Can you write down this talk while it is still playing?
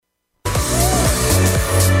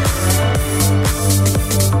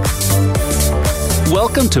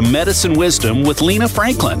Welcome to Medicine Wisdom with Lena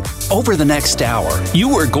Franklin. Over the next hour,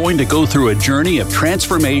 you are going to go through a journey of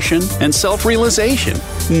transformation and self-realization.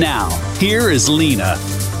 Now, here is Lena.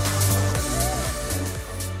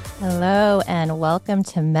 Hello, and welcome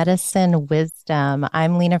to Medicine Wisdom.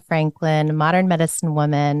 I'm Lena Franklin, modern medicine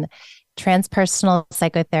woman, transpersonal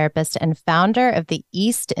psychotherapist, and founder of the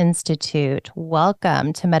East Institute.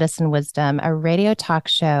 Welcome to Medicine Wisdom, a radio talk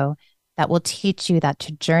show that will teach you that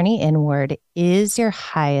to journey inward is your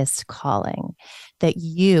highest calling, that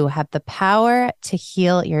you have the power to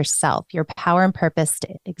heal yourself, your power and purpose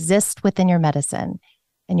to exist within your medicine.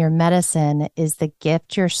 And your medicine is the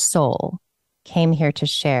gift your soul came here to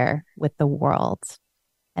share with the world.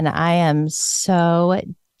 And I am so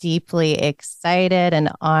deeply excited and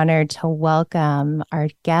honored to welcome our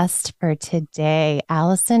guest for today,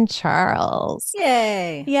 Alyson Charles.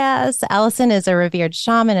 Yay. Yes, Alyson is a revered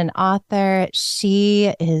shaman and author.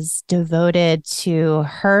 She is devoted to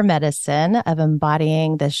her medicine of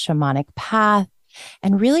embodying the shamanic path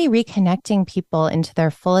and really reconnecting people into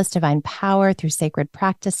their fullest divine power through sacred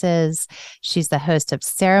practices. She's the host of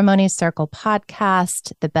Ceremony Circle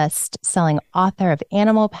podcast, the best-selling author of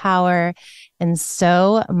Animal Power, and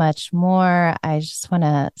so much more. I just want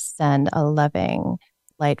to send a loving,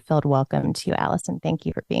 light-filled welcome to you, Alyson. Thank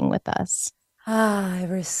you for being with us. I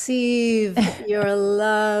receive your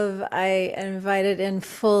love. I invited in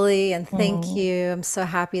fully, and thank you. I'm so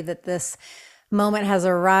happy that this moment has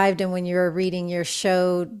arrived. And when you were reading your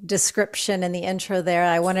show description in the intro there,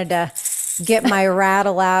 I wanted to get my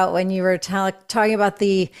rattle out when you were talking about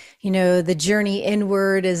the journey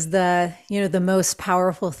inward is the most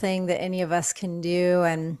powerful thing that any of us can do.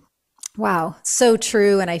 And wow, so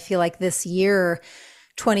true. And I feel like this year,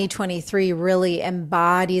 2023 really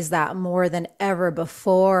embodies that more than ever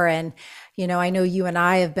before. And I know you and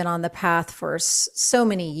I have been on the path for so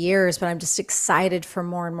many years, but I'm just excited for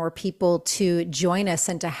more and more people to join us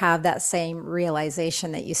and to have that same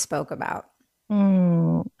realization that you spoke about.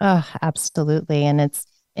 Oh, absolutely. And it's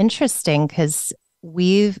interesting because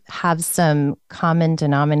we have some common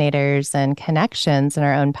denominators and connections in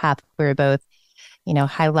our own path. We're both,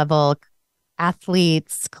 high-level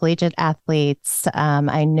athletes, collegiate athletes.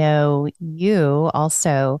 I know you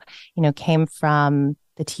also, came from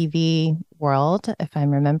the TV world, if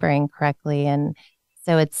I'm remembering correctly. And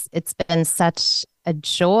so it's been such a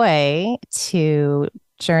joy to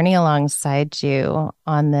journey alongside you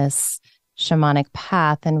on this shamanic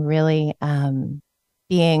path and really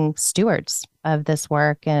being stewards of this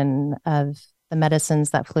work and of the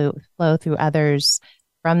medicines that flow through others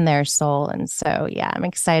from their soul. And so, I'm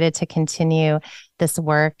excited to continue this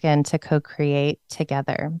work and to co-create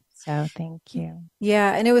together. So thank you.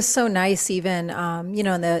 Yeah. And it was so nice even,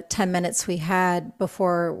 in the 10 minutes we had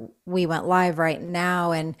before we went live right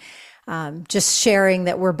now, and just sharing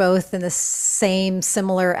that we're both in the same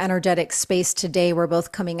similar energetic space today. We're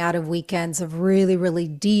both coming out of weekends of really, really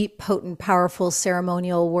deep, potent, powerful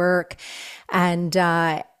ceremonial work. And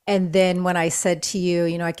then when I said to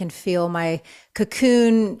you, I can feel my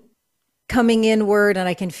cocoon coming inward, and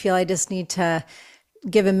I can feel I just need to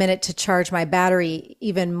give a minute to charge my battery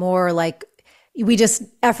even more. Like we just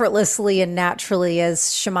effortlessly and naturally as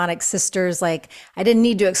shamanic sisters, like I didn't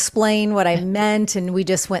need to explain what I meant. And we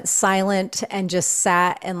just went silent and just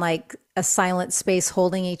sat in like a silent space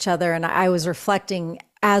holding each other. And I was reflecting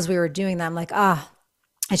as we were doing that. I'm like,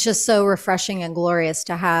 it's just so refreshing and glorious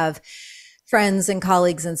to have friends and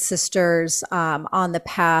colleagues and sisters on the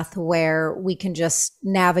path where we can just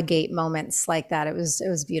navigate moments like that. It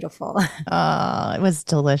was beautiful. Oh, it was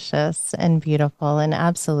delicious and beautiful. And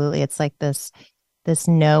absolutely, it's like this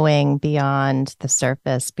knowing beyond the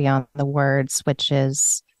surface, beyond the words, which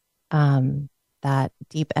is that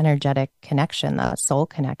deep energetic connection, that soul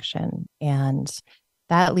connection. And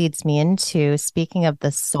that leads me into speaking of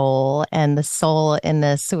the soul, and the soul in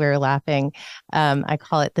this, we were laughing. I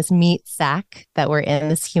call it this meat sack that we're in,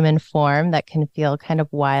 this human form that can feel kind of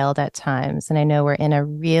wild at times. And I know we're in a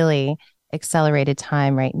really accelerated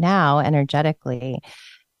time right now, energetically,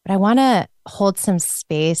 but I want to hold some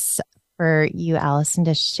space for you, Alyson,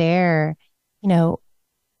 to share,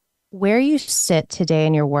 where you sit today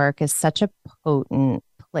in your work is such a potent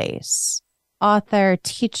place. Author,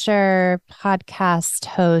 teacher, podcast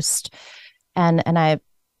host, and I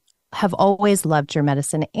have always loved your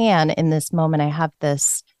medicine. And in this moment, I have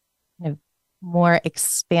this kind of more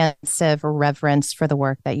expansive reverence for the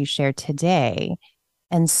work that you shared today.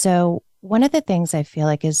 And so one of the things I feel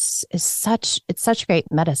like is such great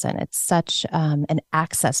medicine. It's such an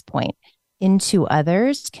access point into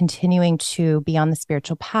others, continuing to be on the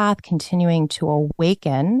spiritual path, continuing to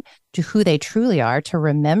awaken to who they truly are, to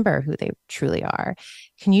remember who they truly are.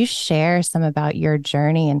 Can you share some about your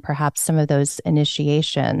journey and perhaps some of those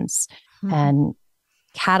initiations and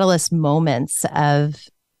catalyst moments of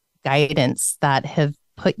guidance that have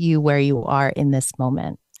put you where you are in this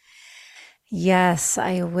moment? Yes,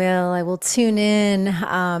 I will. I will tune in.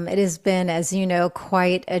 It has been, as you know,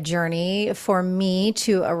 quite a journey for me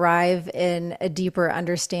to arrive in a deeper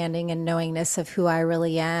understanding and knowingness of who I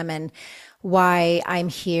really am and why I'm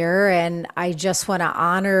here. And I just want to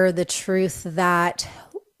honor the truth that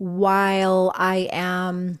while I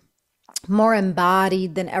am more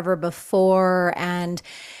embodied than ever before, and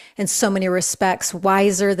in so many respects,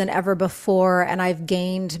 wiser than ever before, and I've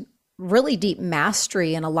gained really deep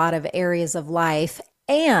mastery in a lot of areas of life.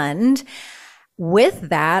 And with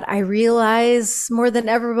that, I realize more than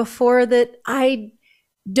ever before that I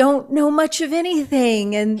don't know much of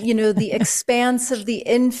anything. And, you know, the expanse of the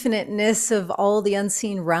infiniteness of all the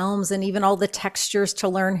unseen realms and even all the textures to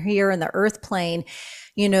learn here in the earth plane,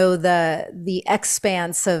 you know, the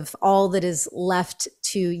expanse of all that is left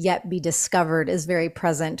to yet be discovered is very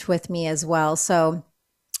present with me as well. So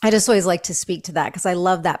I just always like to speak to that because I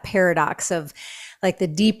love that paradox of like the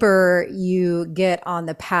deeper you get on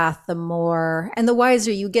the path, the more, and the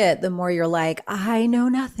wiser you get, the more you're like, I know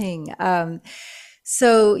nothing.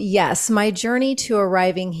 So yes, my journey to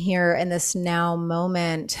arriving here in this now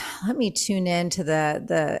moment, let me tune in to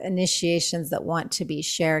the initiations that want to be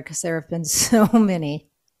shared because there have been so many.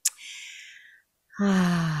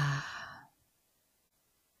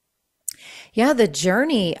 Yeah, the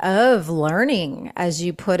journey of learning, as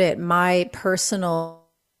you put it, my personal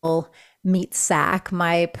meat sack,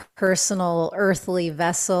 my personal earthly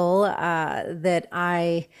vessel that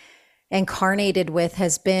I incarnated with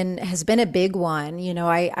has been a big one. You know,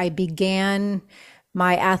 I began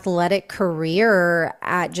my athletic career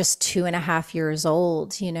at just 2.5 years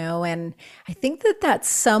old, you know, and I think that that's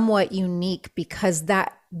somewhat unique because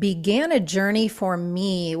that began a journey for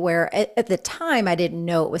me where at the time I didn't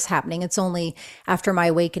know it was happening. It's only after my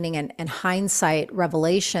awakening and hindsight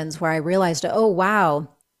revelations where I realized, oh, wow.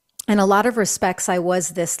 In a lot of respects, I was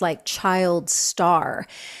this like child star.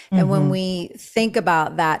 And when we think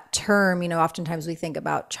about that term, you know, oftentimes we think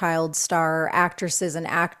about child star actresses and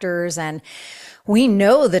actors, and we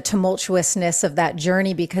know the tumultuousness of that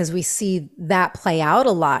journey because we see that play out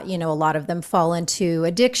a lot. You know, a lot of them fall into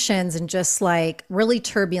addictions and just like really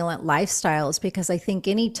turbulent lifestyles, because I think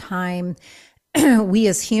anytime we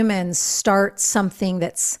as humans start something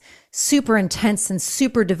that's super intense and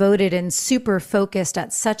super devoted and super focused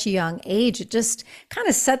at such a young age, it just kind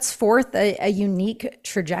of sets forth a unique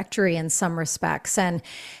trajectory in some respects. And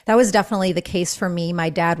that was definitely the case for me. My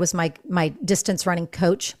dad was my distance running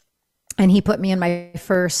coach, and he put me in my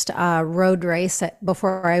first road race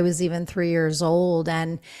before I was even 3 years old.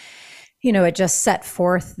 And you know, it just set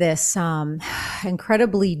forth this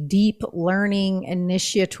incredibly deep learning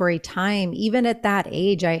initiatory time. Even at that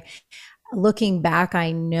age, looking back,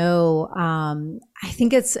 I know, I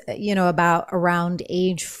think it's, you know, about around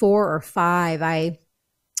age 4 or 5, I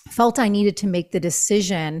felt I needed to make the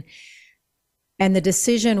decision. And the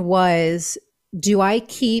decision was, do I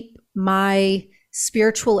keep my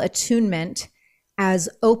spiritual attunement as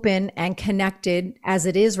open and connected as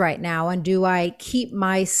it is right now? And do I keep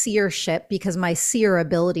my seership, because my seer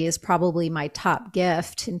ability is probably my top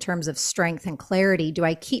gift in terms of strength and clarity? Do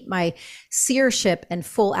I keep my seership in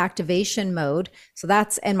full activation mode? So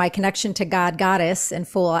that's, and my connection to God, Goddess in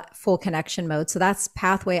full connection mode. So that's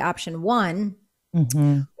pathway option 1.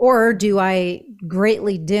 Or do I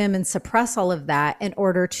greatly dim and suppress all of that in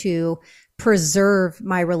order to preserve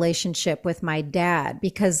my relationship with my dad?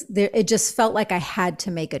 Because it just felt like I had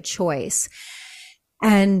to make a choice.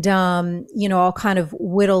 And, you know, I'll kind of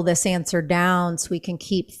whittle this answer down so we can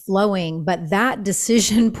keep flowing. But that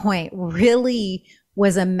decision point really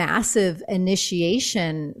was a massive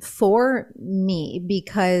initiation for me,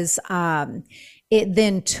 because it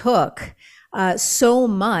then took so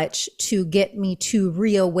much to get me to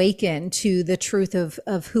reawaken to the truth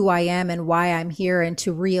of who I am and why I'm here, and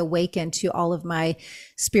to reawaken to all of my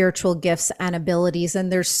spiritual gifts and abilities.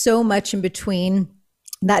 And there's so much in between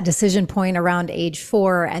that decision point around age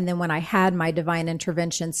 4 and then when I had my divine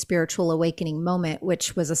intervention spiritual awakening moment,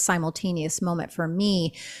 which was a simultaneous moment for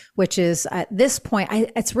me, which is at this point,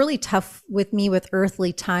 it's really tough with me with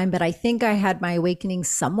earthly time, but I think I had my awakening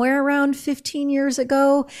somewhere around 15 years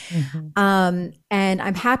ago. And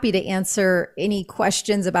I'm happy to answer any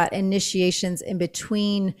questions about initiations in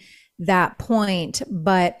between that point.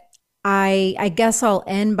 But I guess I'll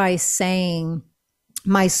end by saying,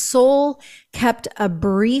 my soul kept a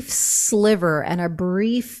brief sliver and a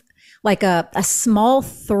brief, like a small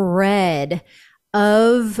thread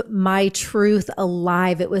of my truth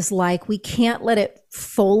alive. It was like, we can't let it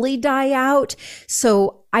fully die out.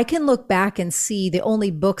 So I can look back and see the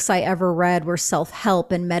only books I ever read were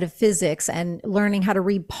self-help and metaphysics and learning how to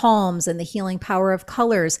read palms and the healing power of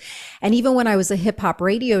colors. And even when I was a hip hop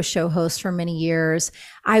radio show host for many years,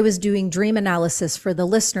 I was doing dream analysis for the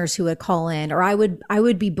listeners who would call in, or I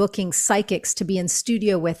would be booking psychics to be in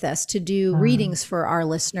studio with us to do readings for our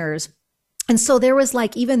listeners. And so there was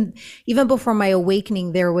like, even before my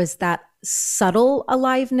awakening, there was that subtle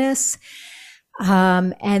aliveness.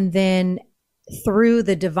 And then through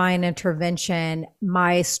the divine intervention,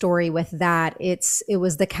 my story with that, it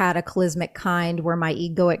was the cataclysmic kind where my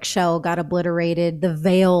egoic shell got obliterated. The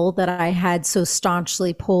veil that I had so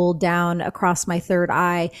staunchly pulled down across my third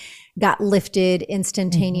eye got lifted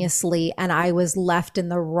instantaneously. And I was left in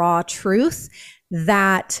the raw truth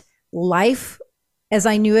that life as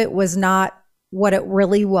I knew it was not what it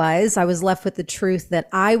really was. I was left with the truth that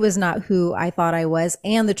I was not who I thought I was,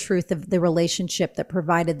 and the truth of the relationship that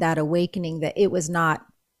provided that awakening, that it was not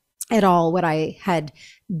at all what I had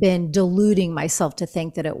been deluding myself to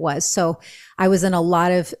think that it was. So I was in a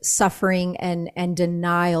lot of suffering and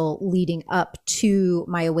denial leading up to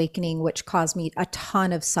my awakening, which caused me a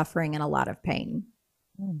ton of suffering and a lot of pain.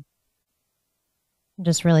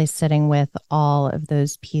 Just really sitting with all of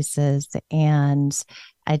those pieces, and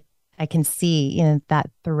I can see, that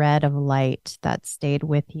thread of light that stayed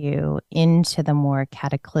with you into the more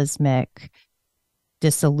cataclysmic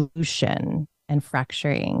dissolution and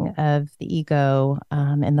fracturing of the ego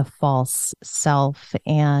and the false self.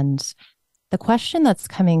 And the question that's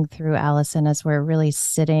coming through, Alyson, as we're really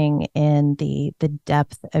sitting in the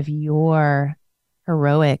depth of your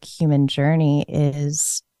heroic human journey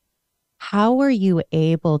is, how were you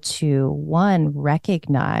able to, one,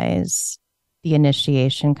 recognize the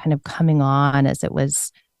initiation kind of coming on as it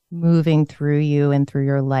was moving through you and through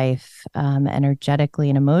your life energetically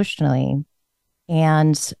and emotionally?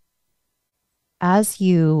 And as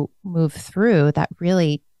you move through that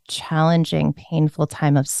really challenging, painful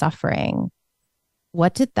time of suffering,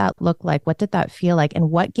 what did that look like? What did that feel like?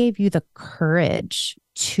 And what gave you the courage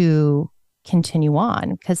to continue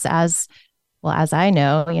on? Because as I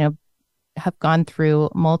know, have gone through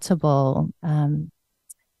multiple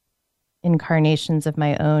incarnations of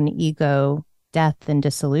my own ego death and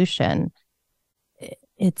dissolution.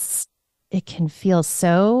 It can feel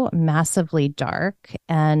so massively dark,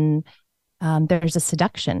 and there's a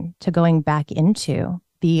seduction to going back into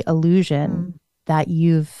the illusion that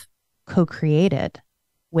you've co-created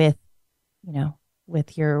with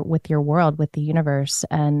your world, with the universe,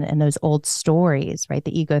 and those old stories, right?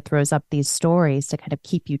 The ego throws up these stories to kind of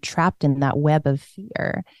keep you trapped in that web of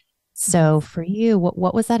fear. So for you,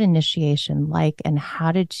 what was that initiation like, and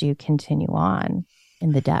how did you continue on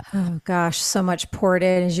in the depth? Oh gosh, so much poured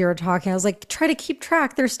in as you were talking. I was like, try to keep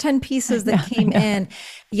track. There's 10 pieces that came in.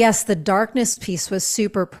 Yes, the darkness piece was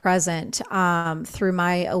super present through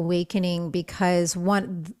my awakening, because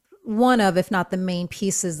one of, if not the main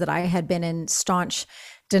pieces that I had been in staunch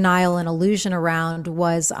denial and illusion around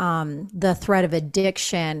was the threat of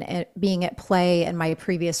addiction being at play in my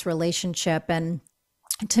previous relationship. And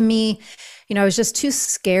to me, I was just too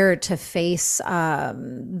scared to face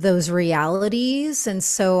those realities. And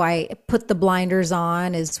so I put the blinders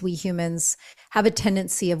on, as we humans have a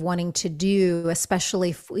tendency of wanting to do,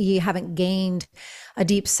 especially if we haven't gained a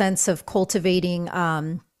deep sense of cultivating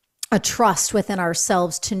a trust within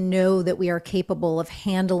ourselves to know that we are capable of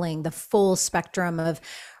handling the full spectrum of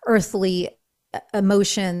earthly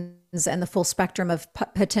emotions and the full spectrum of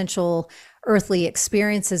potential earthly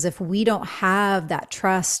experiences. If we don't have that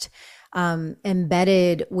trust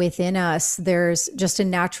embedded within us, there's just a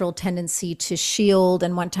natural tendency to shield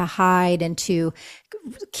and want to hide and to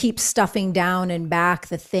keep stuffing down and back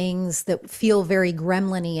the things that feel very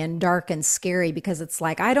gremlin-y and dark and scary, because it's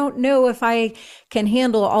like, I don't know if I can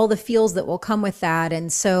handle all the feels that will come with that.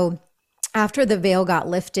 And so after the veil got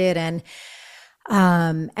lifted and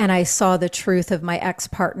I saw the truth of my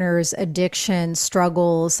ex-partner's addiction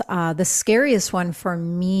struggles, the scariest one for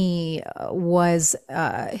me was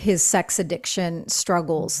his sex addiction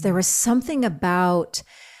struggles. There was something about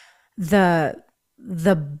the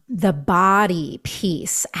body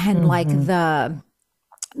piece and like the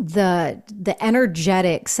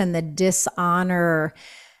energetics and the dishonor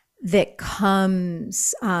that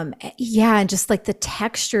comes, and just like the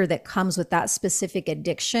texture that comes with that specific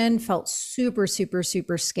addiction felt super, super,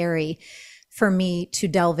 super scary for me to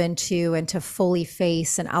delve into and to fully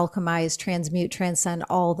face and alchemize, transmute, transcend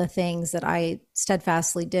all the things that I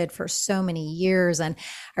steadfastly did for so many years. And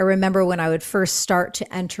I remember when I would first start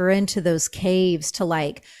to enter into those caves to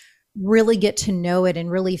like really get to know it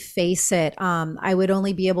and really face it, I would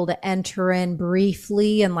only be able to enter in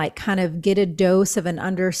briefly and like kind of get a dose of an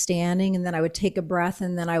understanding, and then I would take a breath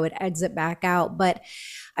and then I would exit back out. But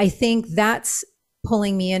I think that's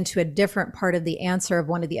pulling me into a different part of the answer of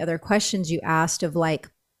one of the other questions you asked of like,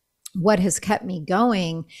 what has kept me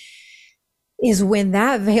going is when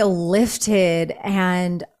that veil lifted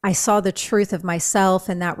and I saw the truth of myself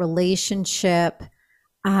and that relationship.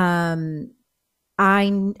 I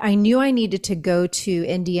knew I needed to go to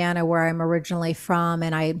Indiana, where I'm originally from,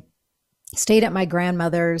 and I stayed at my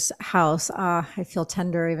grandmother's house. I feel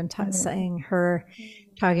tender even talking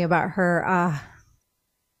about her.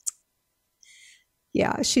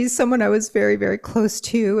 Yeah, she's someone I was very, very close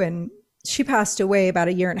to, and she passed away about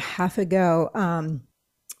 1.5 years ago.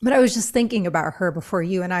 But I was just thinking about her before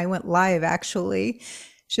you and I went live, actually.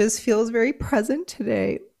 She just feels very present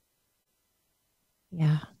today.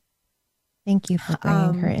 Yeah. Thank you for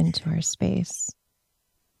bringing her into our space.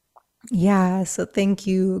 Yeah, so thank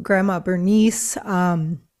you, Grandma Bernice.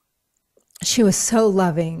 She was so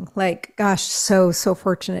loving, like, gosh, so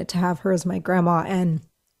fortunate to have her as my grandma. And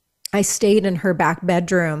I stayed in her back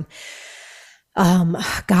bedroom,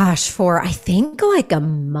 for I think like a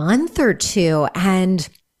month or two. And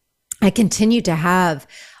I continued to have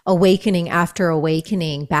awakening after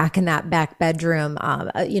awakening back in that back bedroom,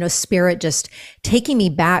 spirit just taking me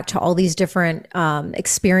back to all these different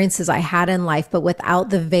experiences I had in life, but without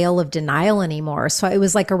the veil of denial anymore. So it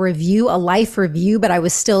was like a life review, but I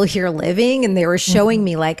was still here living, and they were showing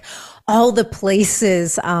me like all the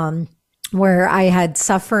places where I had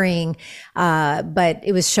suffering, but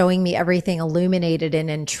it was showing me everything illuminated and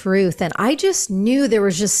in truth. And I just knew there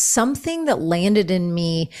was just something that landed in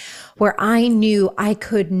me where I knew I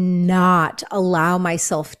could not allow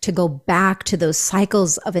myself to go back to those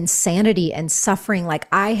cycles of insanity and suffering like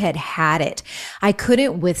I had it. I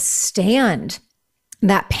couldn't withstand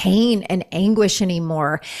that pain and anguish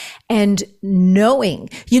anymore. And knowing,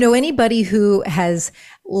 anybody who has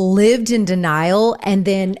lived in denial and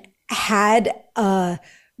then had a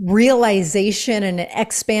realization and an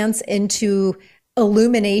expanse into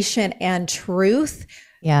illumination and truth.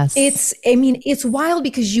 Yes. It's wild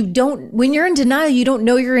because when you're in denial, you don't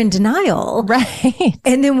know you're in denial. Right.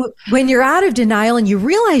 And then when you're out of denial and you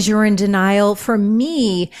realize you're in denial, for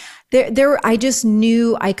me, I just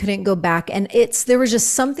knew I couldn't go back. And there was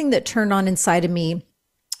just something that turned on inside of me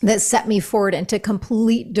that set me forward into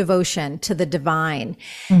complete devotion to the divine.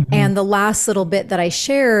 Mm-hmm. And the last little bit that I'll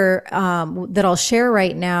share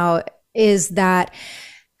right now is that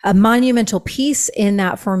a monumental piece in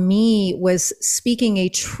that for me was speaking a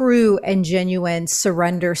true and genuine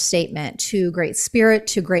surrender statement to Great Spirit,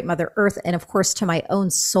 to Great Mother Earth, and of course to my own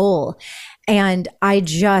soul. And I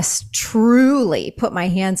just truly put my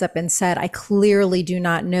hands up and said, I clearly do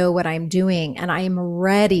not know what I'm doing, and I am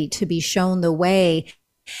ready to be shown the way.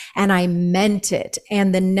 And I meant it.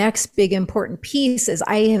 And the next big important piece is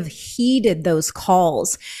I have heeded those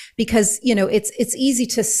calls, because, it's easy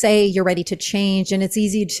to say you're ready to change, and it's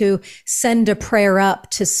easy to send a prayer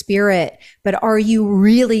up to spirit, but are you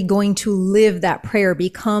really going to live that prayer,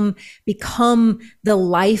 become the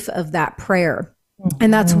life of that prayer? Mm-hmm.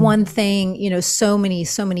 And that's one thing, so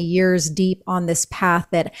many years deep on this path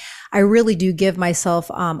that I really do give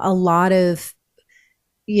myself a lot of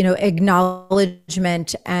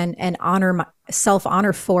acknowledgement and honor,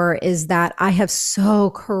 self-honor for, is that I have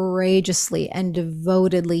so courageously and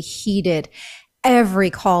devotedly heeded every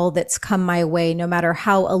call that's come my way, no matter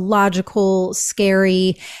how illogical,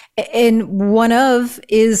 scary. And one of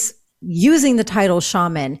is using the title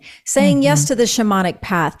shaman, saying yes to the shamanic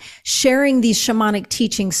path, sharing these shamanic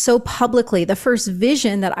teachings so publicly. The first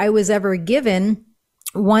vision that I was ever given,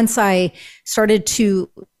 once I started to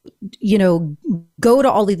go to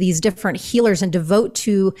all of these different healers and devote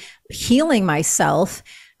to healing myself,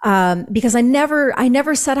 because I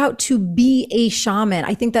never set out to be a shaman.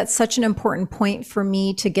 I think that's such an important point for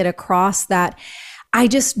me to get across, that I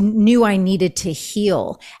just knew I needed to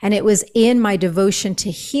heal. And it was in my devotion to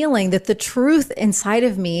healing that the truth inside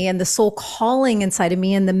of me and the soul calling inside of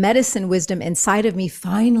me and the medicine wisdom inside of me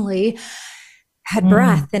finally had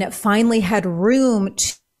breath, and it finally had room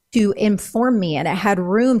to inform me, and it had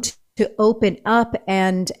room to open up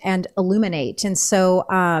and illuminate. And so,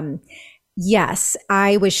 yes,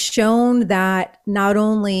 I was shown that not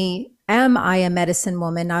only am I a medicine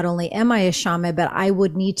woman, not only am I a shaman, but I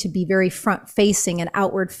would need to be very front facing and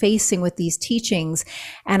outward facing with these teachings.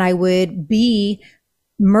 And I would be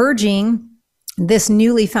merging this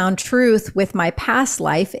newly found truth with my past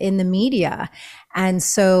life in the media. And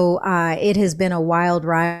so it has been a wild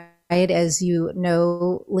ride, as you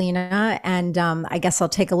know, Lena. And I guess I'll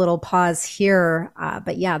take a little pause here.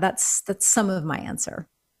 But yeah, that's some of my answer.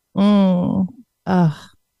 Oh,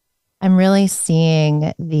 I'm really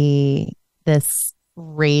seeing this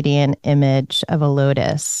radiant image of a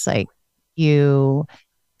lotus, like you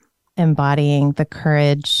embodying the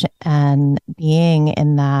courage and being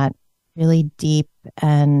in that really deep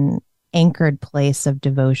and anchored place of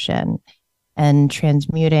devotion, and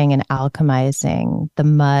transmuting and alchemizing the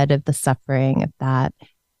mud of the suffering of that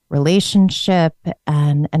relationship,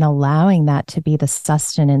 and allowing that to be the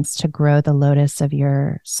sustenance to grow the lotus of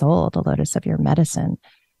your soul, the lotus of your medicine.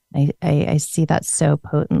 I see that so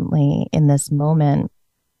potently in this moment.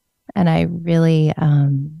 And I really, I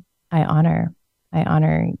honor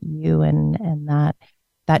you and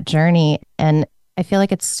that journey. And I feel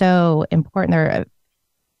like it's so important.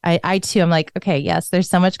 I too, I'm like, okay, yes, there's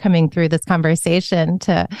so much coming through this conversation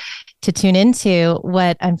to tune into.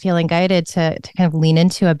 What I'm feeling guided to kind of lean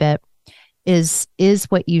into a bit is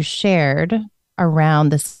what you shared around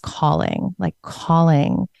this calling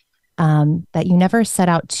that you never set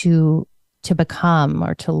out to become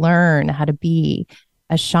or to learn how to be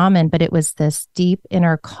a shaman, but it was this deep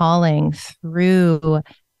inner calling through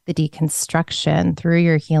the deconstruction, through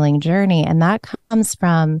your healing journey. And that comes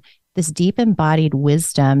from this deep embodied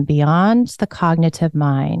wisdom beyond the cognitive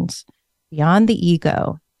mind, beyond the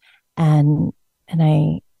ego. And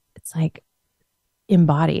it's like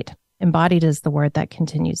embodied is the word that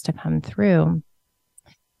continues to come through.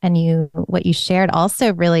 And what you shared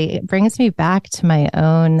also really brings me back to my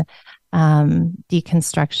own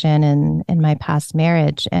deconstruction in my past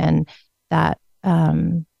marriage, and that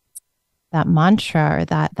mantra, or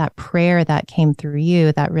that prayer that came through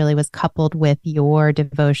you, that really was coupled with your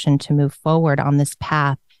devotion to move forward on this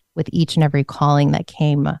path with each and every calling that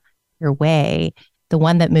came your way. The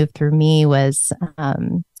one that moved through me was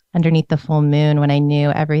underneath the full moon, when I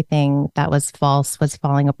knew everything that was false was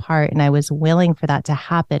falling apart, and I was willing for that to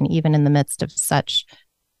happen, even in the midst of such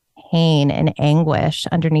pain and anguish.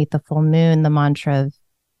 Underneath the full moon, the mantra of,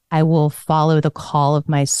 I will follow the call of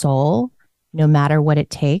my soul, no matter what it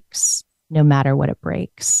takes, no matter what it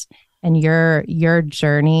breaks. And your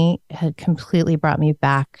journey had completely brought me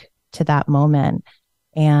back to that moment.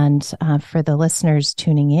 And for the listeners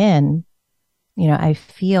tuning in, I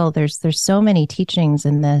feel there's so many teachings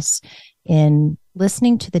in this, in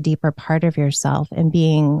listening to the deeper part of yourself and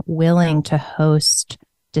being willing to host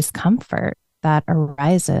discomfort that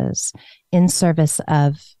arises in service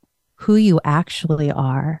of who you actually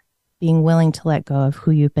are, being willing to let go of who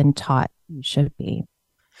you've been taught you should be.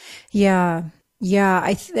 Yeah. Yeah.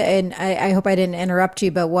 I hope I didn't interrupt you,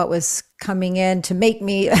 but what was coming in to make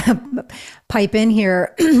me pipe in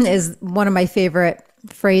here is one of my favorite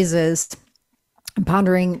phrases. I'm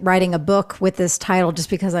pondering writing a book with this title just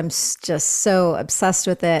because I'm just so obsessed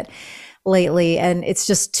with it lately. And it's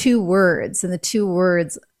just 2 words, and the 2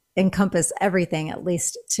 words encompass everything, at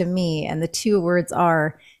least to me. And the 2 words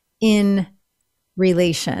are in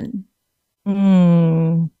relation.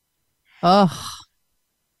 Oh,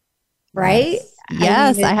 right?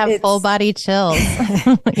 Yes, I have full body chills.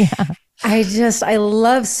 Yeah. I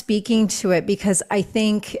love speaking to it, because I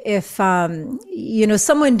think if,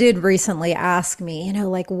 someone did recently ask me,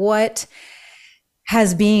 like, what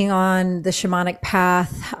has being on the shamanic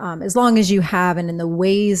path, as long as you have, and in the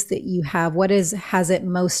ways that you have, has it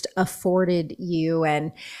most afforded you?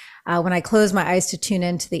 And when I closed my eyes to tune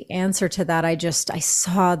into the answer to that, I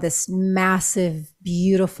saw this massive,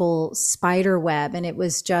 beautiful spider web. And it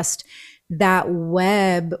was just, that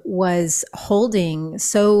web was holding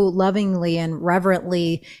so lovingly and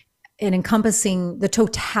reverently and encompassing the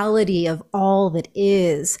totality of all that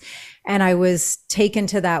is. And I was taken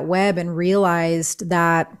to that web and realized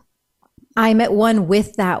that I'm at one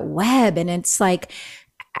with that web. And it's like,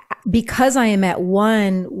 because I am at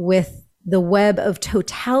one with the web of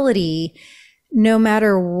totality, no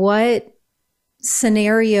matter what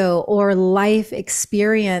scenario or life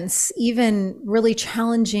experience, even really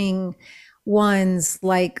challenging ones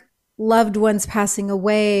like loved ones passing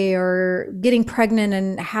away, or getting pregnant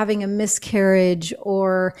and having a miscarriage,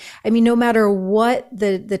 or, no matter what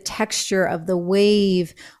the texture of the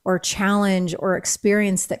wave or challenge or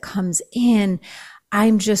experience that comes in,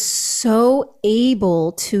 I'm just so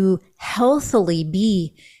able to healthily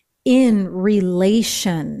be in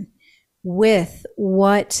relation with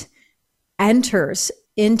what enters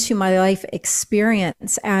into my life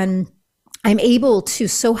experience, and I'm able to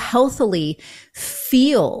so healthily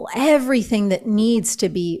feel everything that needs to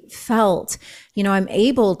be felt. You know, I'm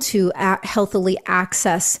able to healthily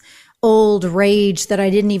access old rage that I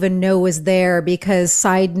didn't even know was there, because,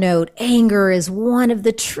 side note, anger is one of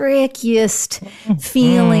the trickiest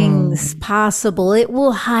feelings possible. It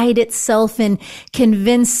will hide itself and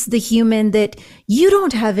convince the human that you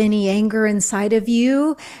don't have any anger inside of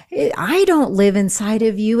you. I don't live inside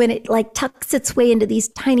of you. And it like tucks its way into these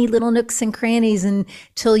tiny little nooks and crannies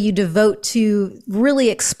until you devote to really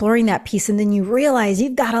exploring that piece. And then you realize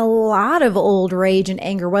you've got a lot of old rage and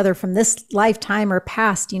anger, whether from this lifetime or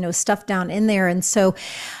past, you know, stuff down in there. And so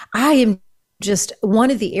I am just,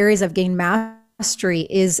 one of the areas I've gained mastery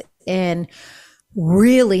is in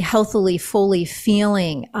really healthily, fully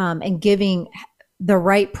feeling and giving the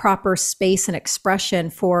right proper space and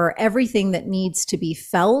expression for everything that needs to be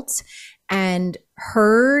felt and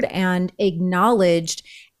heard and acknowledged.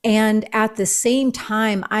 And at the same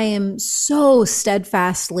time, I am so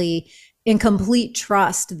steadfastly in complete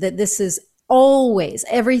trust that this is always,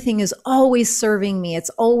 everything is always serving me.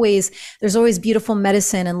 It's always, there's always beautiful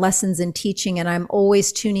medicine and lessons and teaching. And I'm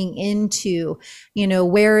always tuning into, you know,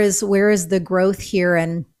 where is the growth here,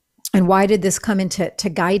 and why did this come in to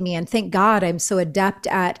guide me? And thank God I'm so adept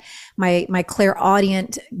at my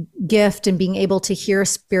clairaudient gift and being able to hear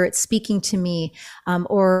spirit speaking to me.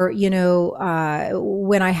 Or, you know,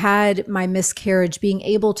 when I had my miscarriage, being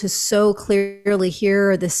able to so clearly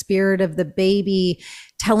hear the spirit of the baby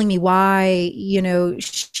telling me why, you know,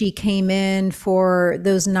 she came in for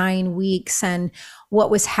those 9 weeks and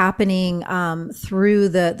what was happening through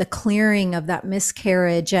the clearing of that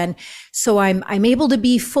miscarriage. And so I'm able to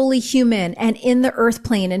be fully human and in the earth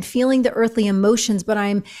plane and feeling the earthly emotions, but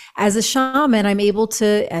as a shaman, I'm able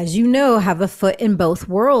to, as you know, have a foot in both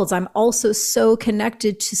worlds. I'm also so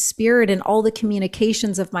connected to spirit and all the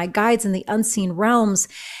communications of my guides in the unseen realms.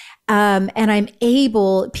 And I'm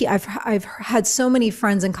able, I've had so many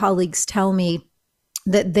friends and colleagues tell me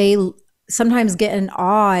that they sometimes get in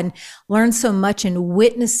awe and learn so much in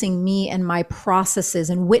witnessing me and my processes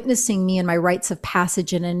and witnessing me and my rites of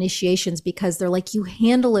passage and initiations, because they're like, you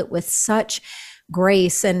handle it with such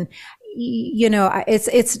grace. And, you know,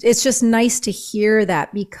 it's just nice to hear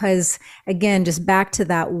that, because again, just back to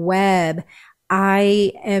that web,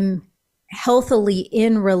 I am healthily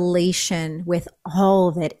in relation with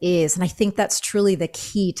all that is. And I think that's truly the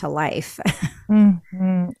key to life.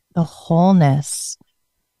 The wholeness,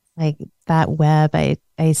 like that web, I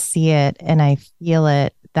see it and I feel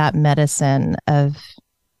it, that medicine of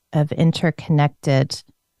interconnected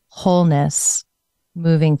wholeness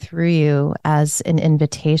moving through you as an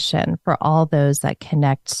invitation for all those that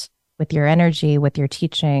connect with your energy, with your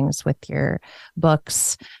teachings, with your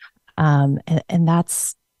books. And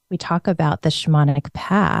that's, we talk about the shamanic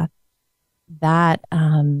path, that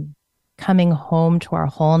coming home to our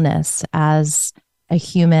wholeness as a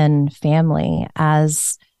human family,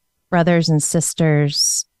 as brothers and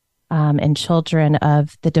sisters and children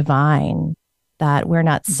of the divine, that we're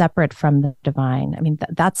not separate from the divine. I mean,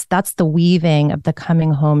 that's the weaving of the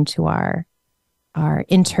coming home to our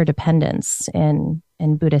interdependence in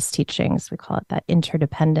Buddhist teachings. We call it that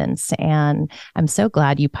interdependence. And I'm so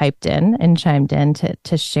glad you piped in and chimed in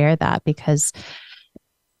to share that, because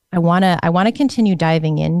I want to continue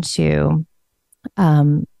diving into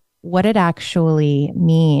what it actually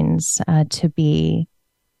means to be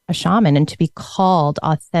a shaman and to be called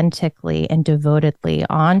authentically and devotedly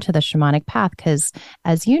onto the shamanic path. Because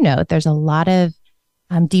as you know, there's a lot of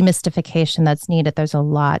demystification that's needed. There's a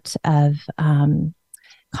lot of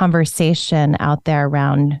conversation out there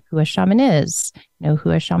around who a shaman is, you know, who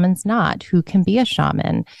a shaman's not, who can be a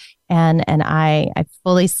shaman. And I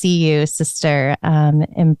fully see you, sister,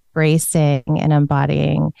 embracing and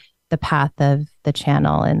embodying the path of the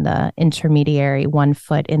channel and the intermediary, 1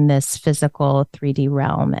 foot in this physical 3D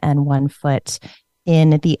realm and 1 foot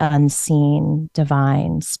in the unseen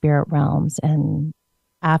divine spirit realms. And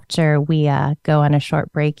after we go on a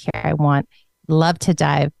short break here, I love to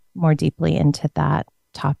dive more deeply into that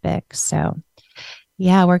topic. So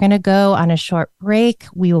yeah, we're going to go on a short break.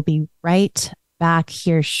 We will be right back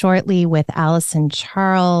here shortly with Alyson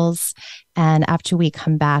Charles. And after we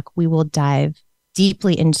come back, we will dive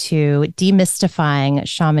deeply into demystifying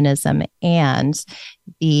shamanism and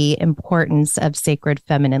the importance of sacred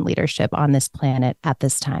feminine leadership on this planet at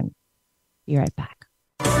this time. Be right back.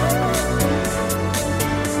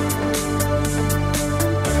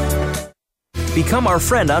 Become our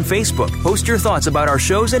friend on Facebook. Post your thoughts about our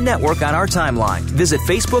shows and network on our timeline. Visit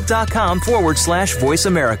facebook.com/Voice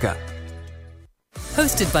America.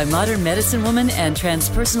 hosted by modern medicine woman and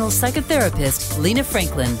transpersonal psychotherapist Lena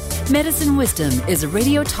Franklin. Medicine Wisdom is a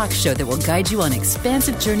radio talk show that will guide you on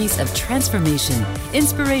expansive journeys of transformation,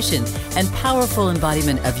 inspiration, and powerful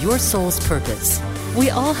embodiment of your soul's purpose. We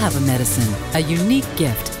all have a medicine, a unique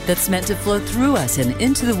gift that's meant to flow through us and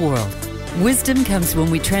into the world. Wisdom comes when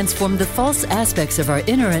we transform the false aspects of our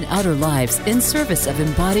inner and outer lives in service of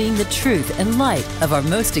embodying the truth and light of our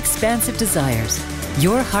most expansive desires.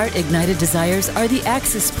 Your heart-ignited desires are the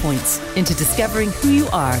access points into discovering who you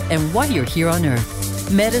are and why you're here on Earth.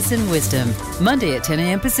 Medicine Wisdom, Monday at 10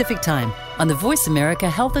 a.m. Pacific Time on the Voice America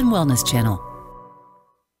Health and Wellness Channel.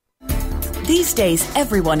 These days,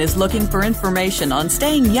 everyone is looking for information on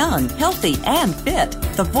staying young, healthy, and fit.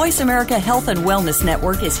 The Voice America Health and Wellness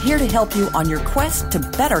Network is here to help you on your quest to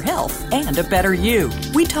better health and a better you.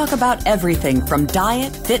 We talk about everything from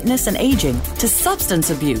diet, fitness, and aging to substance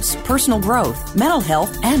abuse, personal growth, mental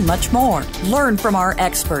health, and much more. Learn from our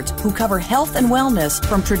experts who cover health and wellness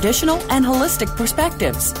from traditional and holistic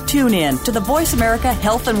perspectives. Tune in to the Voice America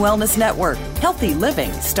Health and Wellness Network. Healthy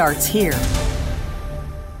living starts here.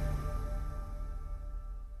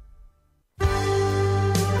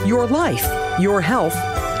 Your life, your health,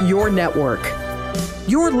 your network.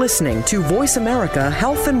 You're listening to Voice America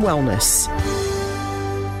Health and Wellness.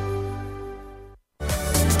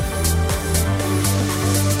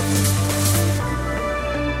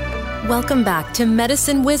 Welcome back to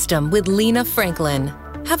Medicine Wisdom with Lena Franklin.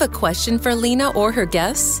 Have a question for Lena or her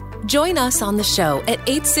guests? Join us on the show at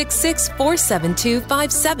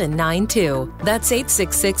 866-472-5792. That's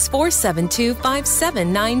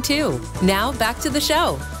 866-472-5792. Now back to the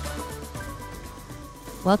show.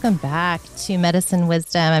 Welcome back to Medicine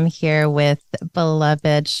Wisdom. I'm here with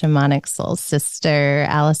beloved shamanic soul sister,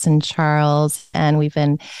 Alyson Charles, and we've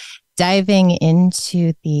been diving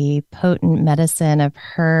into the potent medicine of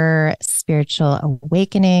her spiritual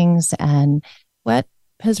awakenings and what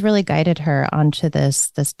has really guided her onto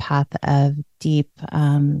this path of deep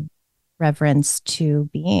reverence to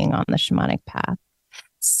being on the shamanic path.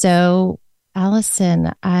 So,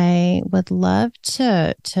 Alyson, I would love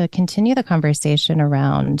to continue the conversation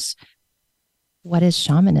around what is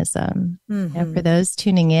shamanism. Mm-hmm. And for those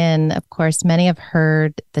tuning in, of course, many have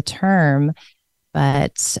heard the term,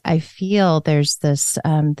 but I feel there's this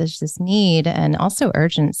need and also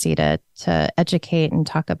urgency to educate and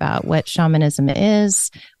talk about what shamanism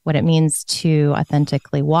is, what it means to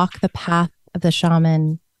authentically walk the path of the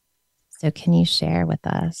shaman. So can you share with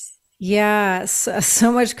us? Yeah,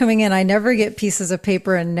 so much coming in. I never get pieces of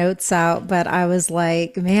paper and notes out, but I was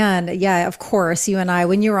like, man, yeah, of course. You and I,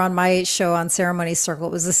 when you were on my show on Ceremony Circle,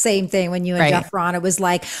 it was the same thing. When you and Jeff were on, it was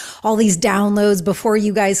like all these downloads before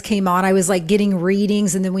you guys came on. I was like getting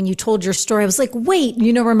readings. And then when you told your story, I was like, wait,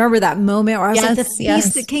 remember that moment where I was like, the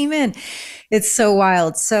piece that came in. It's so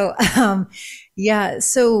wild. So, yeah.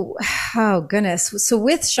 So, oh goodness. So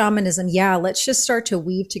with shamanism, let's just start to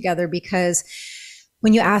weave together, because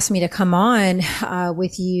when you asked me to come on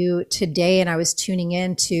with you today and I was tuning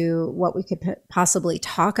into what we could possibly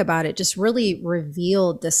talk about, it just really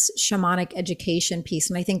revealed this shamanic education piece.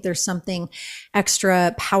 And I think there's something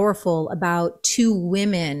extra powerful about two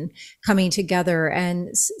women coming together,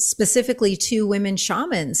 and specifically two women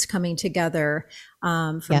shamans coming together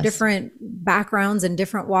from different backgrounds and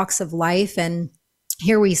different walks of life. And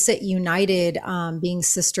here we sit united, being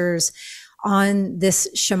sisters on this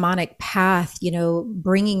shamanic path,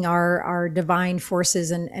 bringing our divine forces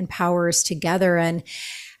and powers together. And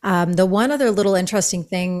the one other little interesting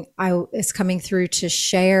thing is coming through to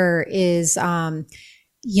share is,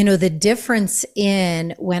 the difference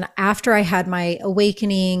in when after I had my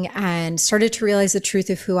awakening and started to realize the truth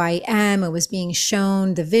of who I am, and was being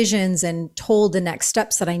shown the visions and told the next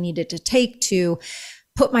steps that I needed to take to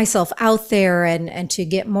put myself out there and to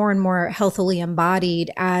get more and more healthily embodied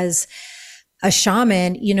as a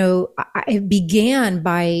shaman. I began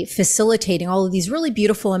by facilitating all of these really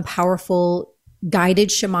beautiful and powerful guided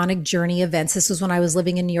shamanic journey events. This was when I was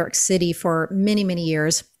living in New York City for many, many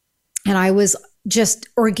years. And I was just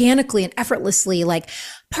organically and effortlessly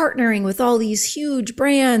partnering with all these huge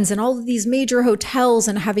brands and all of these major hotels,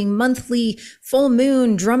 and having monthly full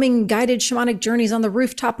moon drumming guided shamanic journeys on the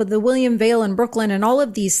rooftop of the William Vale in Brooklyn, and all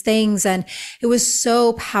of these things. And it was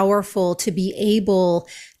so powerful to be able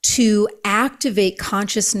to activate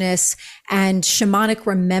consciousness and shamanic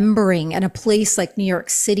remembering in a place like New York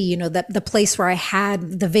City, the place where I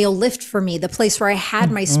had the veil lift for me, the place where I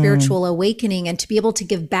had my spiritual awakening, and to be able to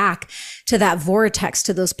give back to that vortex,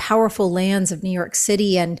 to those powerful lands of New York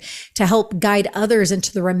City, and to help guide others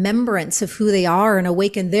into the remembrance of who they are and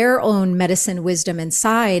awaken their own medicine wisdom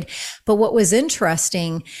inside. But what was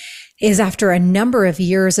interesting is after a number of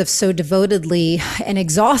years of so devotedly and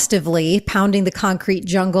exhaustively pounding the concrete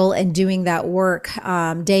jungle and doing that work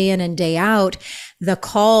day in and day out, the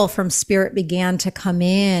call from spirit began to come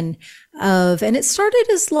in and it started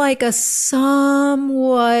as like a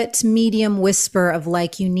somewhat medium whisper of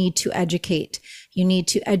like, you need to educate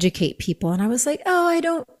people. And I was like, oh,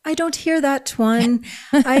 I don't hear that, Tuan.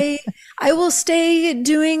 I will stay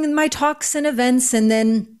doing my talks and events. And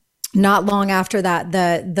then not long after that,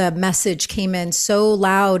 the message came in so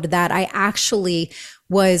loud that I actually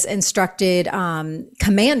was instructed,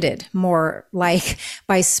 commanded more like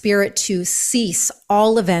by spirit to cease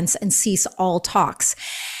all events and cease all talks.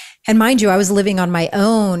 And mind you, I was living on my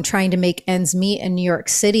own, trying to make ends meet in New York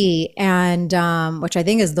City, and which I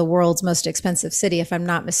think is the world's most expensive city, if I'm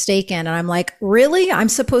not mistaken. And I'm like, really? I'm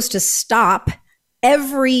supposed to stop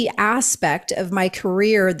every aspect of my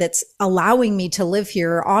career that's allowing me to live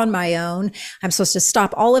here on my own. I'm supposed to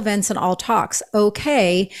stop all events and all talks.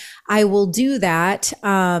 Okay, I will do that.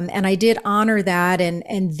 And I did honor that.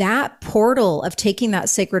 And that portal of taking that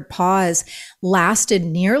sacred pause lasted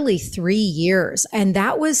nearly 3 years. And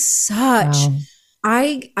that was such... Wow.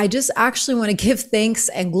 I just actually want to give thanks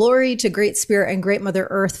and glory to Great Spirit and Great Mother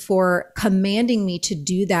Earth for commanding me to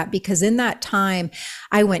do that, because in that time,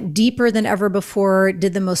 I went deeper than ever before,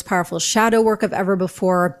 did the most powerful shadow work of ever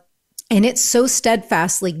before. And it so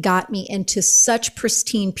steadfastly got me into such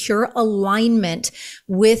pristine, pure alignment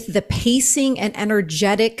with the pacing and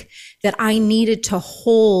energetic that I needed to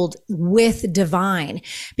hold with divine.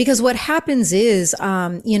 Because what happens is,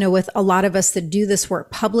 with a lot of us that do this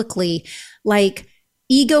work publicly, like,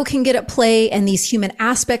 ego can get at play and these human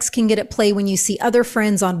aspects can get at play when you see other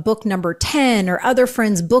friends on book number 10 or other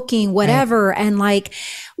friends booking whatever. Right. And like,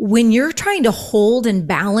 when you're trying to hold and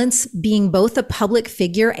balance being both a public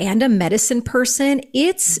figure and a medicine person,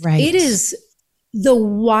 it is the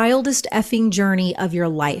wildest effing journey of your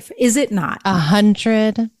life. Is it not?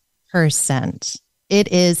 100%.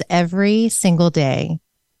 It is every single day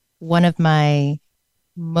one of my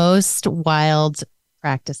most wild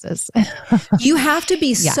practices. You have to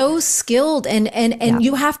be so skilled and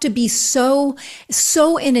you have to be so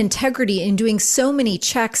in integrity in doing so many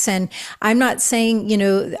checks. And I'm not saying,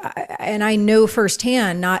 and I know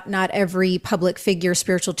firsthand, not every public figure,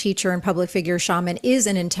 spiritual teacher and public figure shaman is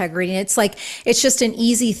in integrity. And it's just an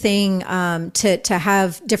easy thing to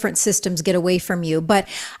have different systems get away from you. But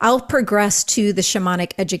I'll progress to the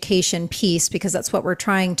shamanic education piece because that's what we're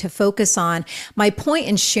trying to focus on. My point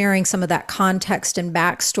in sharing some of that context and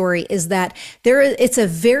backstory is that it's a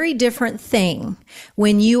very different thing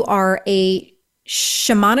when you are a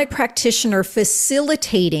shamanic practitioner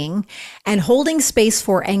facilitating and holding space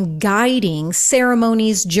for and guiding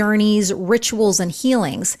ceremonies, journeys, rituals, and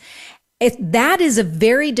healings. That is a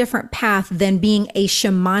very different path than being a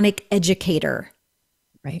shamanic educator.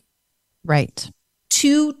 Right.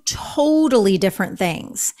 Two totally different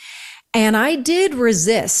things. And I did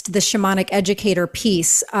resist the shamanic educator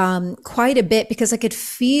piece quite a bit because I could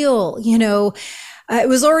feel, it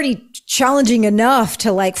was already challenging enough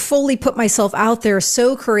to like fully put myself out there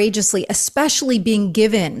so courageously, especially being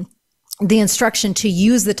given the instruction to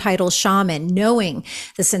use the title shaman, knowing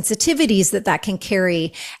the sensitivities that can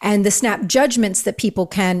carry and the snap judgments that people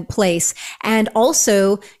can place. And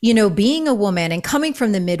also, being a woman and coming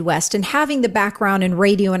from the Midwest and having the background in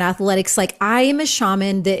radio and athletics, like I am a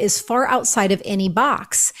shaman that is far outside of any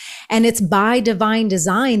box. And it's by divine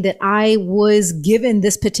design that I was given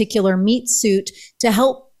this particular meat suit to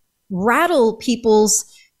help rattle people's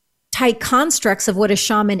tight constructs of what a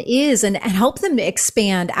shaman is and help them to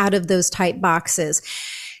expand out of those tight boxes.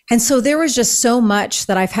 And so there was just so much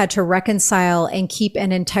that I've had to reconcile and keep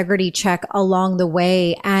an integrity check along the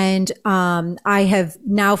way. And I have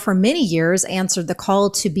now for many years answered the call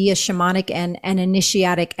to be a shamanic and an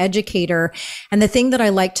initiatic educator. And the thing that I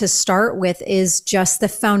like to start with is just the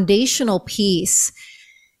foundational piece.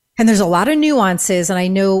 And there's a lot of nuances, and I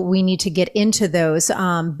know we need to get into those.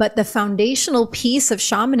 But the foundational piece of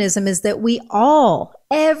shamanism is that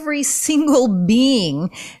every single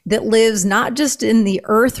being that lives not just in the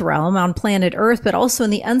earth realm on planet Earth, but also in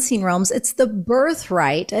the unseen realms, it's the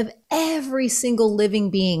birthright of every single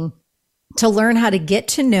living being to learn how to get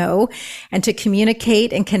to know and to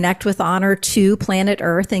communicate and connect with honor to planet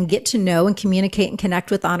Earth and get to know and communicate and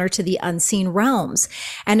connect with honor to the unseen realms.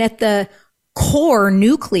 And at the core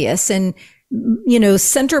nucleus and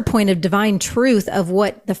center point of divine truth of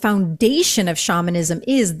what the foundation of shamanism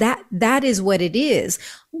is, that is what it is.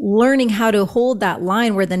 Learning how to hold that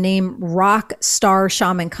line where the name rock star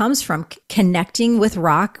shaman comes from, connecting with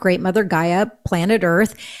rock, Great Mother Gaia, planet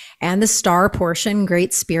Earth, and the star portion,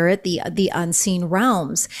 great spirit, the unseen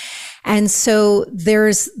realms. And so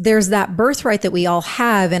there's that birthright that we all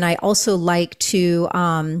have. And I also like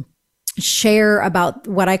to share about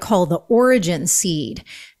what I call the origin seed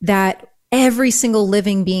that every single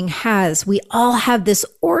living being has. We all have this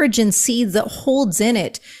origin seed that holds in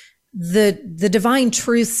it the divine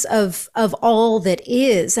truths of all that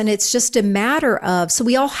is. And it's just a matter of, so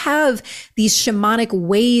we all have these shamanic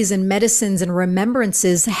ways and medicines and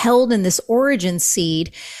remembrances held in this origin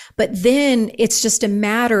seed. But then it's just a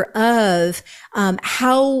matter of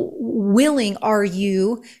how willing are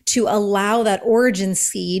you to allow that origin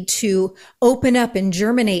seed to open up and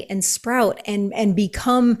germinate and sprout and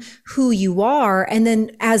become who you are. And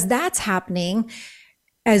then as that's happening,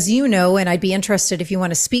 as you know, and I'd be interested if you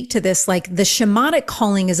want to speak to this, like the shamanic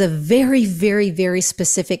calling is a very, very, very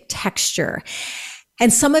specific texture.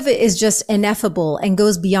 And some of it is just ineffable and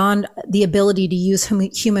goes beyond the ability to use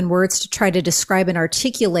human words to try to describe and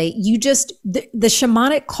articulate. The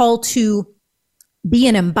shamanic call to be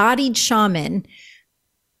an embodied shaman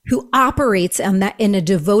who operates on that in a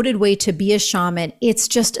devoted way to be a shaman. It's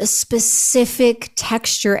just a specific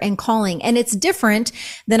texture and calling. And it's different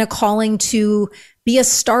than a calling to be a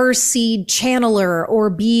starseed channeler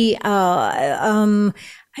or be,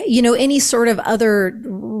 any sort of other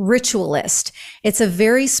ritualist. It's a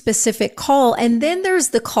very specific call. And then there's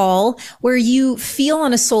the call where you feel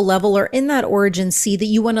on a soul level or in that origin seed that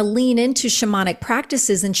you want to lean into shamanic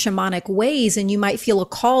practices and shamanic ways. And you might feel a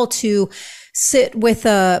call to sit with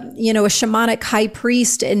a shamanic high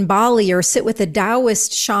priest in Bali, or sit with a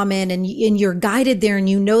Taoist shaman, and you're guided there and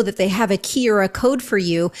you know that they have a key or a code for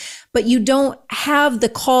you, but you don't have the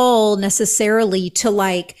call necessarily to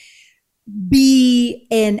like be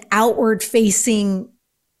an outward facing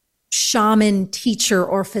shaman teacher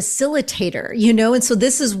or facilitator, and so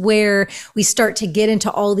this is where we start to get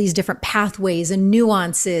into all these different pathways and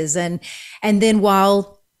nuances. And then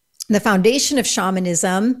while the foundation of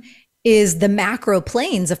shamanism is the macro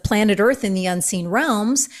planes of planet Earth in the unseen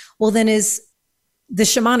realms, well, then is the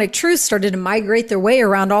shamanic truths started to migrate their way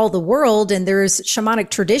around all the world, and there's shamanic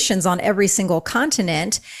traditions on every single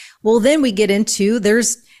continent. Well, then we get into,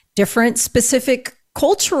 there's different specific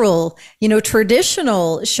cultural,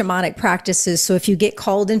 traditional shamanic practices. So if you get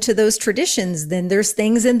called into those traditions, then there's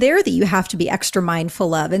things in there that you have to be extra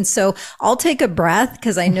mindful of. And so I'll take a breath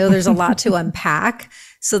because I know there's a lot to unpack.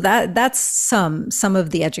 So that's some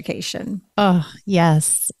of the education. Oh,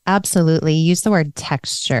 yes, absolutely. Use the word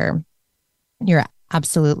texture. You're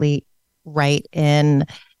absolutely right.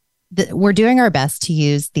 We're doing our best to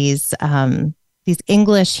use these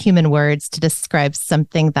English human words to describe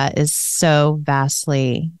something that is so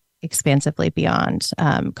vastly, expansively beyond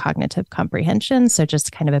cognitive comprehension. So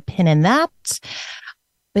just kind of a pin in that.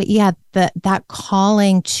 But yeah, that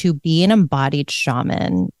calling to be an embodied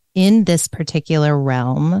shaman in this particular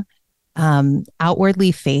realm,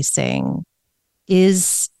 outwardly facing,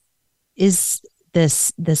 is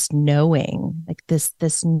this knowing, like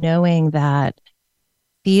this knowing that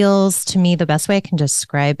feels, to me, the best way I can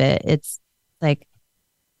describe it, it's like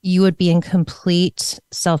you would be in complete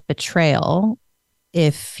self-betrayal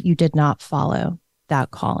if you did not follow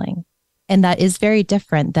that calling. And that is very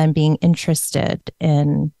different than being interested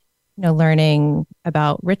in learning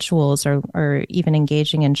about rituals or even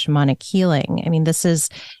engaging in shamanic healing. I mean, this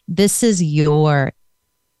is your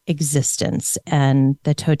existence and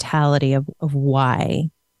the totality of why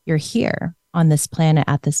you're here on this planet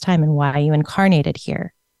at this time and why you incarnated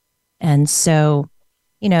here. And so,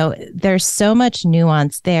 there's so much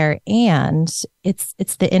nuance there, and it's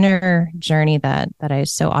the inner journey that I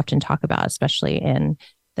so often talk about, especially in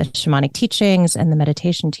the shamanic teachings and the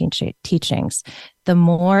meditation teachings. The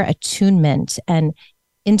more attunement and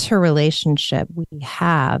interrelationship we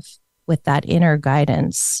have with that inner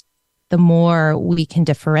guidance, the more we can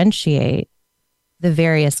differentiate the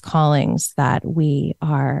various callings that we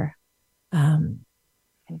are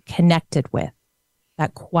connected with,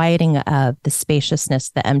 that quieting of the spaciousness,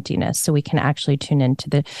 the emptiness, so we can actually tune into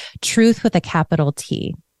the truth with a capital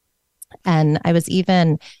T. And I was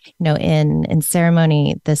even, in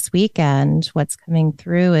ceremony this weekend, what's coming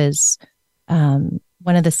through is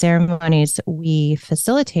one of the ceremonies we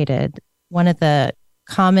facilitated, one of the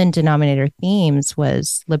common denominator themes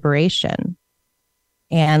was liberation,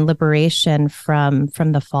 and liberation from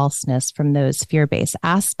the falseness, from those fear-based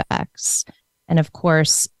aspects. And of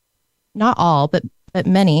course, not all, but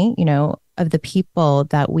many, of the people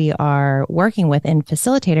that we are working with in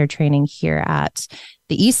facilitator training here at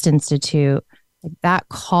the East Institute, that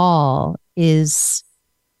call is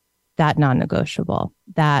that non-negotiable,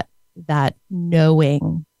 that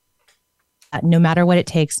knowing no matter what it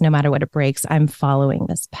takes, no matter what it breaks, I'm following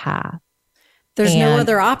this path. There's no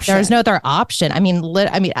other option. There's no other option. I mean,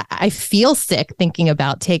 I feel sick thinking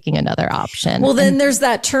about taking another option. Well, then there's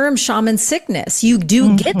that term shaman sickness. You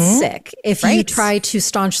do get sick if you try to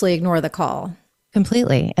staunchly ignore the call.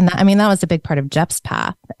 Completely. And that was a big part of Jeff's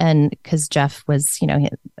path. And because Jeff was,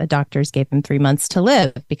 the doctors gave him 3 months to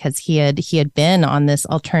live because he had been on this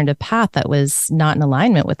alternative path that was not in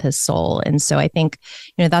alignment with his soul. And so I think,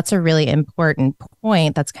 that's a really important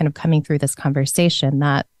point that's kind of coming through this conversation,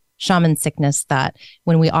 that shaman sickness, that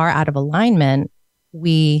when we are out of alignment,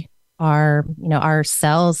 we are, our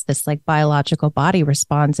cells, this like biological body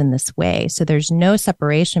responds in this way. So there's no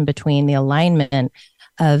separation between the alignment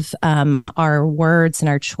of our words and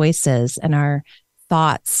our choices and our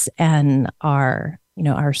thoughts and our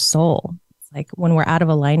soul. It's like when we're out of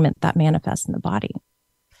alignment, that manifests in the body.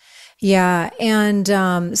 Yeah. And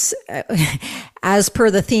as per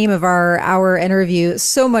the theme of our interview,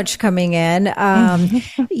 so much coming in.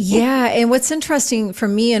 Yeah. And what's interesting for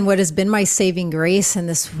me and what has been my saving grace in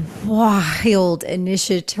this wild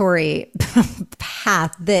initiatory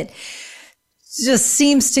path that just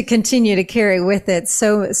seems to continue to carry with it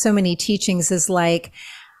so many teachings is like,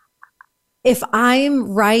 if I'm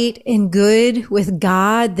right and good with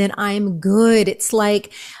God, then I'm good. It's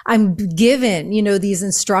like I'm given, these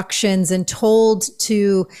instructions and told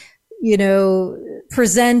to,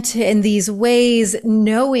 present in these ways,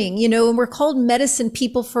 knowing, and we're called medicine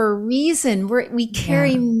people for a reason. We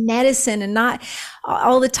carry medicine, and not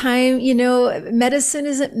all the time, medicine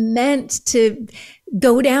isn't meant to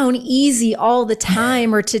go down easy all the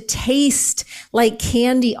time or to taste like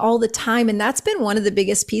candy all the time. And that's been one of the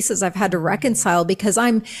biggest pieces I've had to reconcile, because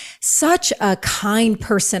I'm such a kind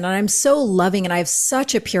person and I'm so loving and I have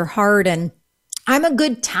such a pure heart and I'm a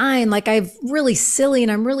good time. Like I'm really silly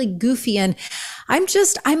and I'm really goofy and I'm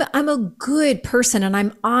a good person and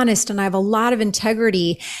I'm honest and I have a lot of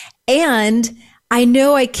integrity. And I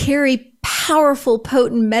know I carry powerful,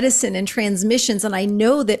 potent medicine and transmissions. And I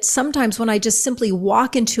know that sometimes when I just simply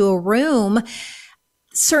walk into a room,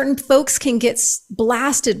 certain folks can get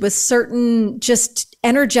blasted with certain just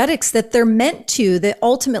energetics that they're meant to, that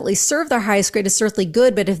ultimately serve their highest, greatest earthly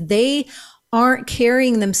good. But if they aren't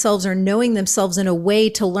carrying themselves or knowing themselves in a way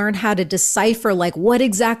to learn how to decipher like what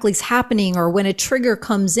exactly is happening, or when a trigger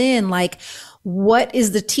comes in, like what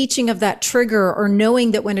is the teaching of that trigger, or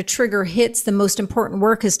knowing that when a trigger hits, the most important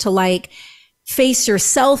work is to like face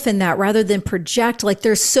yourself in that rather than project. Like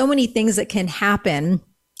there's so many things that can happen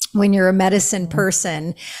when you're a medicine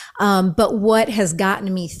person. But what has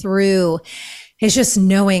gotten me through is just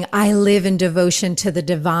knowing I live in devotion to the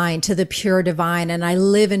divine, to the pure divine. And I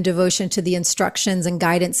live in devotion to the instructions and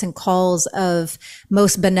guidance and calls of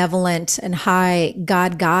most benevolent and high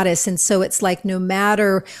God goddess. And so it's like, no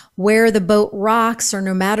matter where the boat rocks, or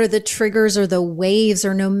no matter the triggers or the waves,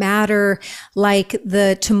 or no matter like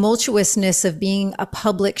the tumultuousness of being a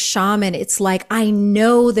public shaman, it's like, I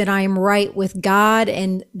know that I am right with God.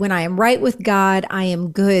 And when I am right with God, I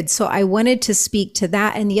am good. So I wanted to speak to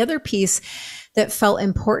that. And the other piece that felt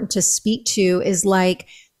important to speak to is like,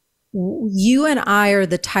 you and I are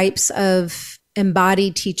the types of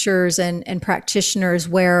embodied teachers and practitioners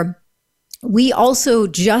where we also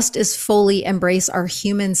just as fully embrace our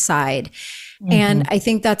human side. Mm-hmm. And I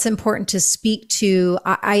think that's important to speak to.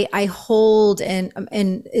 I hold and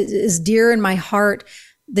is dear in my heart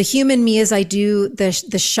the human me as I do the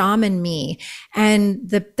shaman me. And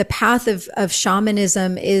the path of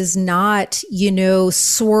shamanism is not,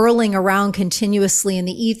 swirling around continuously in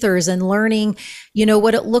the ethers and learning,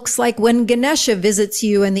 what it looks like when Ganesha visits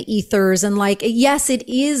you in the ethers. And like, yes, it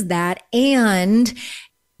is that. And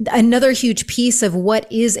another huge piece of what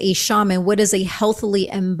is a shaman, what is a healthily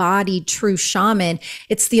embodied true shaman,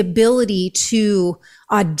 it's the ability to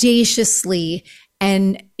audaciously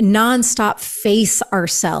and nonstop face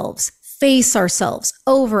ourselves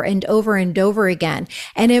over and over and over again,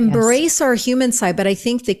 and embrace our human side. But I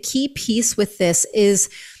think the key piece with this is,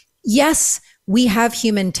 yes, we have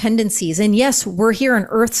human tendencies. And yes, we're here in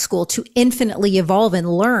Earth School to infinitely evolve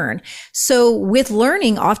and learn. So with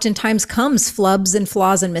learning oftentimes comes flubs and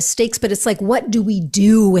flaws and mistakes, but it's like, what do we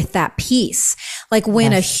do with that piece? Like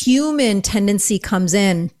when a human tendency comes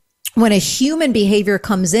in, when a human behavior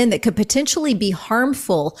comes in that could potentially be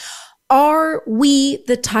harmful, are we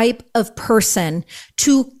the type of person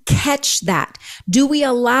to catch that? Do we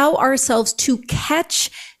allow ourselves to catch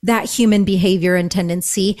that human behavior and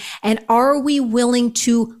tendency? And are we willing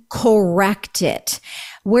to correct it?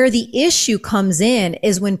 Where the issue comes in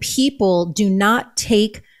is when people do not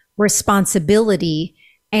take responsibility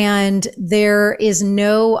and there is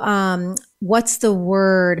no what's the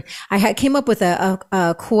word? Came up with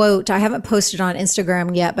a quote. I haven't posted on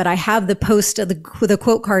Instagram yet, but I have the post of the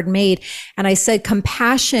quote card made. And I said,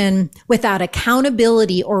 compassion without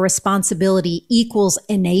accountability or responsibility equals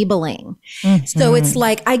enabling. Mm-hmm. So it's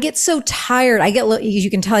like, I get so tired. You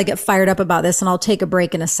can tell I get fired up about this, and I'll take a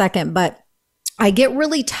break in a second, but I get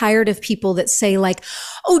really tired of people that say like,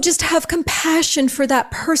 oh, just have compassion for that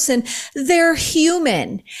person. They're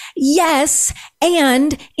human. Yes.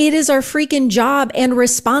 And it is our freaking job and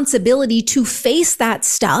responsibility to face that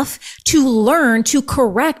stuff, to learn, to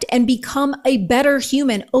correct, and become a better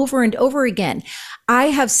human over and over again. I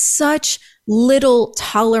have such little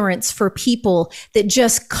tolerance for people that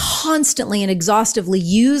just constantly and exhaustively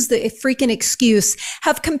use the freaking excuse,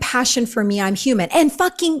 have compassion for me, I'm human, and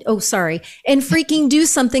freaking do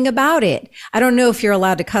something about it. I don't know if you're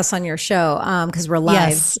allowed to cuss on your show, because we're live.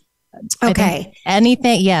 Yes. Okay.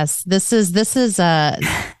 Anything. Yes. This is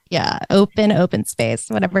open space,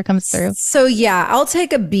 whatever comes through. So yeah, I'll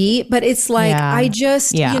take a beat, but it's like, I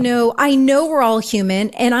just, I know we're all human,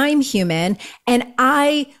 and I'm human, and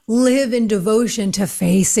I live in devotion to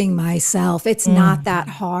facing myself. It's not that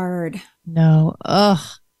hard. No. Ugh.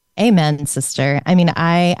 Amen, sister. I mean,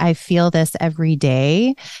 I feel this every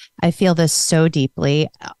day. I feel this so deeply.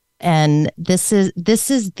 And this is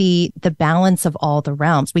the balance of all the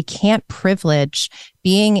realms. We can't privilege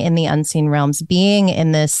being in the unseen realms, being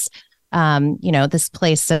in this, this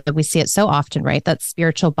place that we see it so often, right? That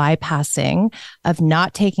spiritual bypassing of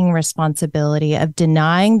not taking responsibility, of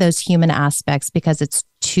denying those human aspects because it's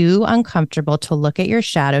too uncomfortable to look at your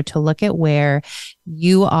shadow, to look at where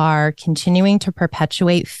you are continuing to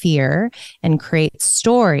perpetuate fear and create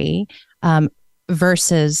story,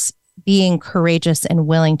 versus being courageous and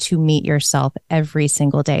willing to meet yourself every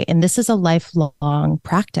single day. And this is a lifelong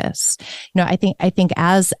practice. I think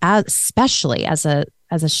as especially as a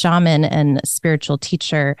shaman and spiritual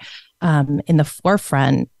teacher, in the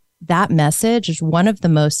forefront, that message is one of the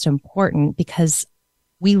most important, because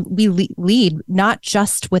we lead not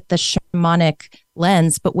just with the shamanic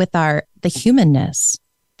lens, but with the humanness,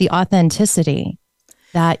 the authenticity.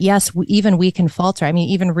 That yes, even we can falter. I mean,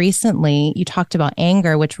 even recently you talked about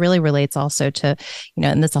anger, which really relates also to,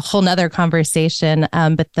 and that's a whole nother conversation.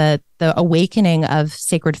 But the awakening of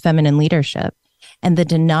sacred feminine leadership and the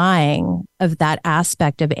denying of that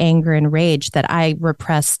aspect of anger and rage that I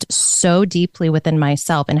repressed so deeply within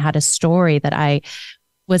myself, and had a story that I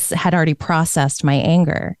had already processed my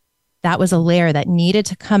anger. That was a layer that needed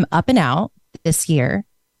to come up and out this year.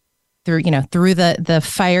 Through the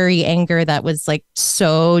fiery anger that was like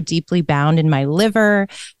so deeply bound in my liver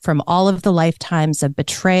from all of the lifetimes of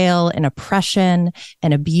betrayal and oppression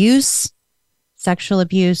and abuse, sexual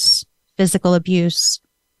abuse, physical abuse.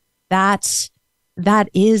 That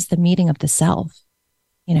is the meeting of the self.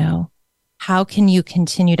 How can you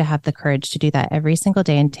continue to have the courage to do that every single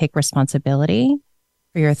day and take responsibility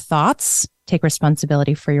for your thoughts, take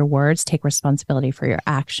responsibility for your words, take responsibility for your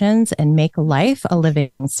actions, and make life a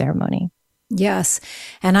living ceremony. Yes.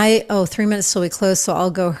 And 3 minutes till we close, so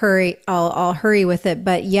I'll go hurry. I'll hurry with it.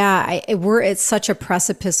 But yeah, we're at such a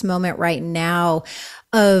precipice moment right now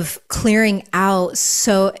of clearing out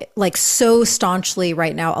so staunchly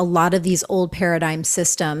right now a lot of these old paradigm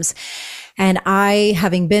systems. And I,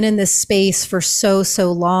 having been in this space for so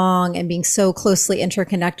long and being so closely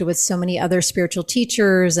interconnected with so many other spiritual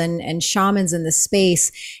teachers and shamans in this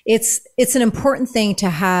space, it's an important thing to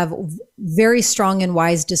have very strong and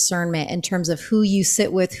wise discernment in terms of who you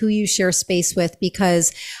sit with, who you share space with,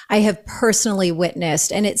 because I have personally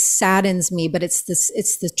witnessed, and it saddens me, but it's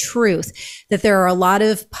the truth, that there are a lot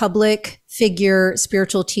of public figure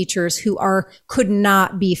spiritual teachers who could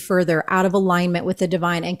not be further out of alignment with the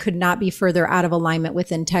divine and could not be further out of alignment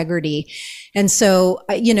with integrity. And so,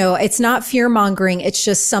 it's not fear mongering. It's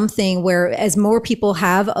just something where, as more people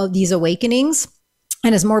have these awakenings,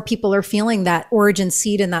 and as more people are feeling that origin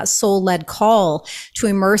seed and that soul-led call to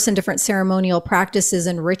immerse in different ceremonial practices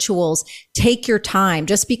and rituals, take your time.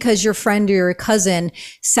 Just because your friend or your cousin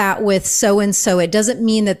sat with so-and-so, it doesn't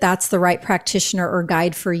mean that that's the right practitioner or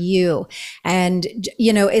guide for you. And,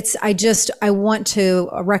 I want to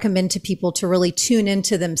recommend to people to really tune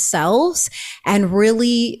into themselves and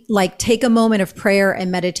really take a moment of prayer and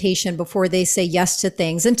meditation before they say yes to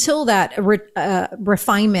things, until that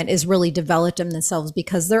refinement is really developed in themselves.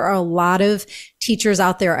 Because there are a lot of teachers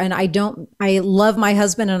out there, and I love my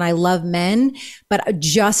husband and I love men, but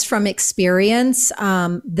just from experience,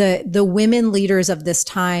 the women leaders of this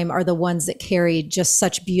time are the ones that carry just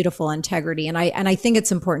such beautiful integrity. And I think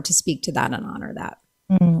it's important to speak to that and honor that.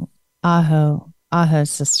 Aho,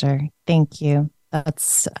 sister. Thank you.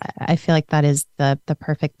 I feel like that is the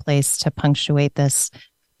perfect place to punctuate this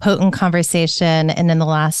potent conversation. And in the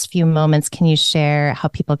last few moments, can you share how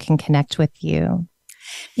people can connect with you?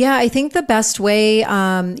 Yeah, I think the best way,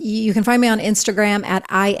 you can find me on Instagram at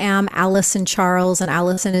I am Alyson Charles, and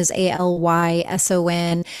Alyson is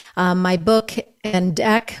ALYSON. My book and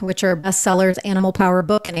deck, which are bestsellers, Animal Power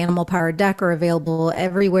Book and Animal Power Deck, are available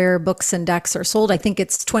everywhere books and decks are sold. I think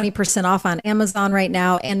it's 20% off on Amazon right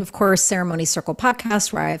now. And of course, Ceremony Circle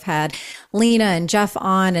podcast, where I've had Lena and Jeff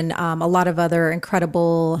on, and a lot of other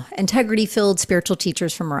incredible integrity-filled spiritual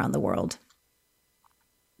teachers from around the world.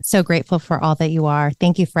 So grateful for all that you are.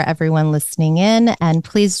 Thank you for everyone listening in. And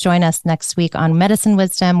please join us next week on Medicine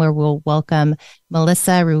Wisdom, where we'll welcome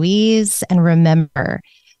Melissa Ruiz. And remember,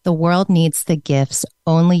 the world needs the gifts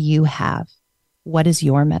only you have. What is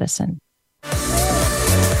your medicine?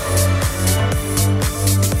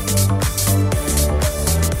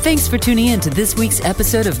 Thanks for tuning in to this week's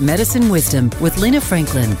episode of Medicine Wisdom with Lena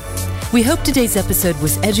Franklin. We hope today's episode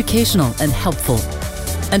was educational and helpful.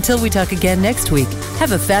 Until we talk again next week,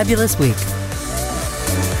 have a fabulous week.